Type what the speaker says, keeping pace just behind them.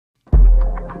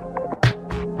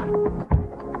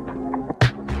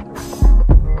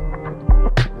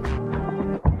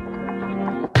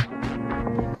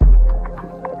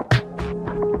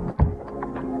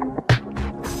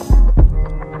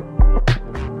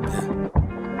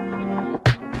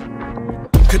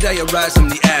Could I arise from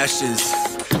the ashes?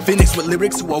 Phoenix with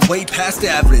lyrics who are way past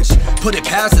average. Put it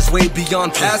past us, way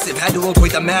beyond passive. Had to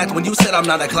equate the math when you said I'm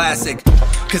not a classic.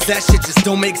 Cause that shit just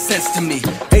don't make sense to me.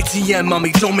 ATM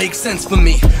mommy don't make sense for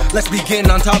me. Let's begin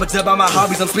on topics about my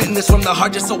hobbies. I'm spitting this from the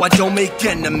heart just so I don't make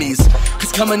enemies.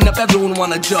 Cause coming up everyone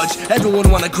wanna judge, everyone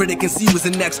wanna critic and see who's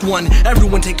the next one.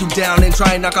 Everyone take you down and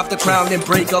try and knock off the crown and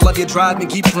break all of your drive and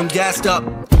keep you from gassed up.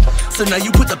 So now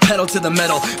you put the pedal to the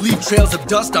metal, leave trails of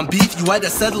dust on beef. You had to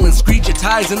settle and screech your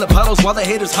ties in the puddles while the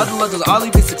haters huddle others all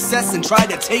leave success and try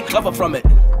to take cover from it.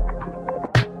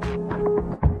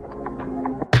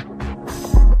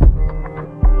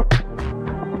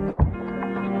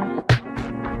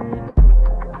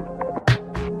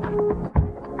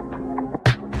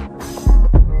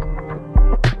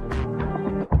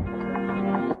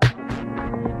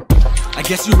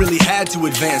 I guess you really had to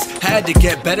advance, had to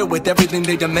get better with everything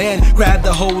they demand. Grab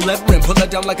the whole lever and pull it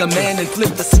down like a man and flip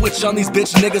the switch on these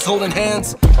bitch niggas holding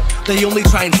hands. They only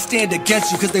try and stand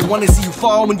against you cause they wanna see you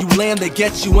fall. When you land they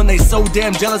get you, and they so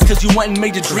damn jealous cause you went and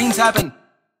made your dreams happen.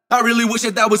 I really wish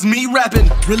that was me rapping.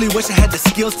 Really wish I had the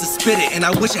skills to spit it, and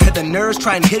I wish I had the nerves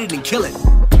try and hit it and kill it.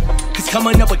 Cause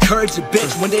coming up with courage a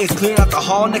bitch. One day it's clearing out the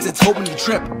hall, next it's hoping you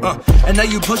trip. And now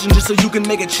you pushing just so you can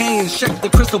make a change. Check the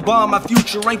crystal ball, my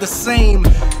future ain't the same.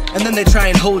 And then they try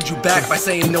and hold you back by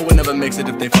saying no one ever makes it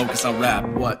if they focus on rap.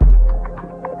 What?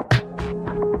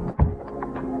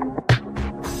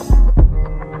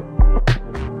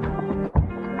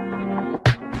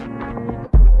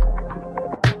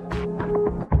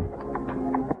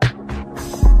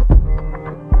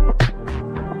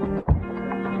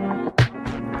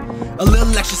 A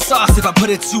little extra sauce if I put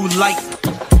it too light.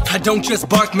 I don't just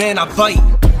bark, man, I bite.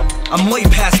 I'm way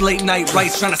past late night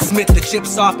rice, trying to smith the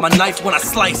chips off my knife when I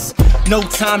slice. No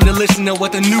time to listen to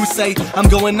what the news say. I'm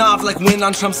going off like wind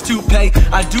on Trump's toupee.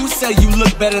 I do say you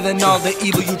look better than all the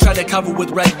evil you try to cover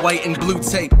with red, white, and blue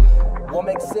tape. Won't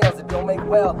make sales, it don't make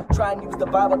well. Try and use the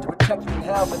Bible to protect you in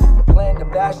hell. But if you plan to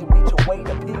bash and beat your way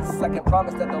to peace, I can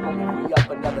promise that they'll only free up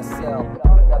another cell.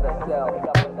 Another cell,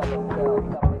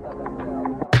 another cell.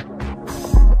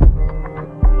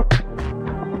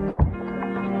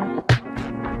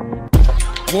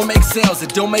 Won't make sales,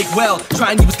 it don't make well.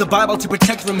 Try and use the Bible to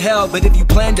protect from hell. But if you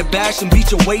plan to bash and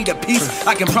beat your way to peace,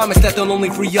 I can promise that they'll only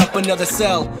free up another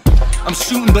cell. I'm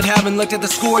shooting but haven't looked at the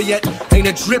score yet. Ain't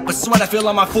a drip of sweat I feel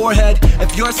on my forehead.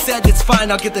 If you're sad, it's fine,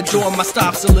 I'll get the door. My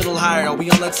stop's a little higher, are we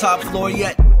on the top floor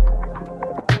yet?